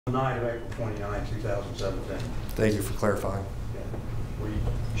Night of April 29, 2017. Thank you for clarifying. Okay. Were you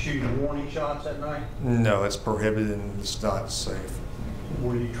shooting warning shots that night? No, it's prohibited and it's not safe.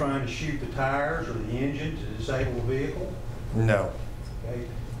 Were you trying to shoot the tires or the engine to disable the vehicle? No. Okay.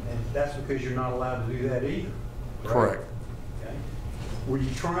 And that's because you're not allowed to do that either. Correct. Okay. Were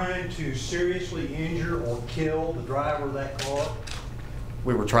you trying to seriously injure or kill the driver of that car?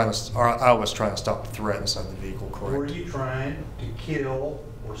 We were trying to, or I was trying to stop the threat inside the vehicle, correct? Were you trying to kill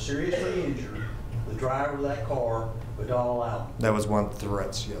or seriously injure the driver of that car with all out? That was one of the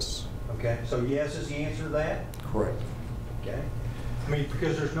threats, yes. Okay, so yes is the answer to that? Correct. Okay. I mean,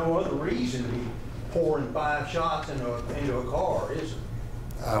 because there's no other reason to be pouring 5 shots into a car, is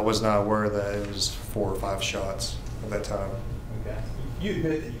there? I was not aware that it was 4 or 5 shots at that time. Okay. You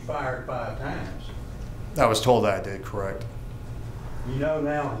admit that you fired 5 times. I was told that I did, correct. You know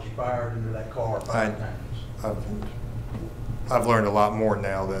now that you fired into that car 5 times. I've learned a lot more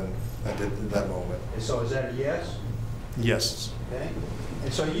now than I did at that moment. And so is that a yes? Yes. Okay.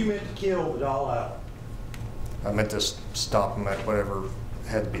 And so you meant to kill with all out. I meant to stop him at whatever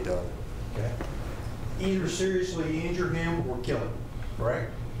had to be done. Okay. Either seriously injure him or kill him,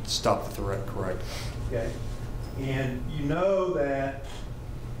 correct? Stop the threat, correct. Okay. And you know that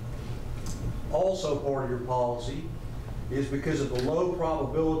also part of your policy is because of the low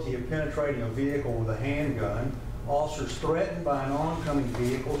probability of penetrating a vehicle with a handgun, officers threatened by an oncoming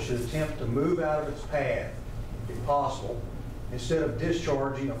vehicle should attempt to move out of its path, if possible, instead of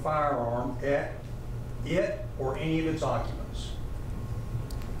discharging a firearm at it or any of its occupants.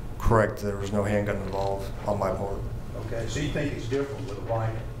 Correct, there was no handgun involved on my part. Okay, so you think it's different with a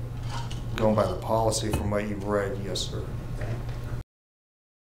rifle? Going by the policy from what you've read, yes, sir.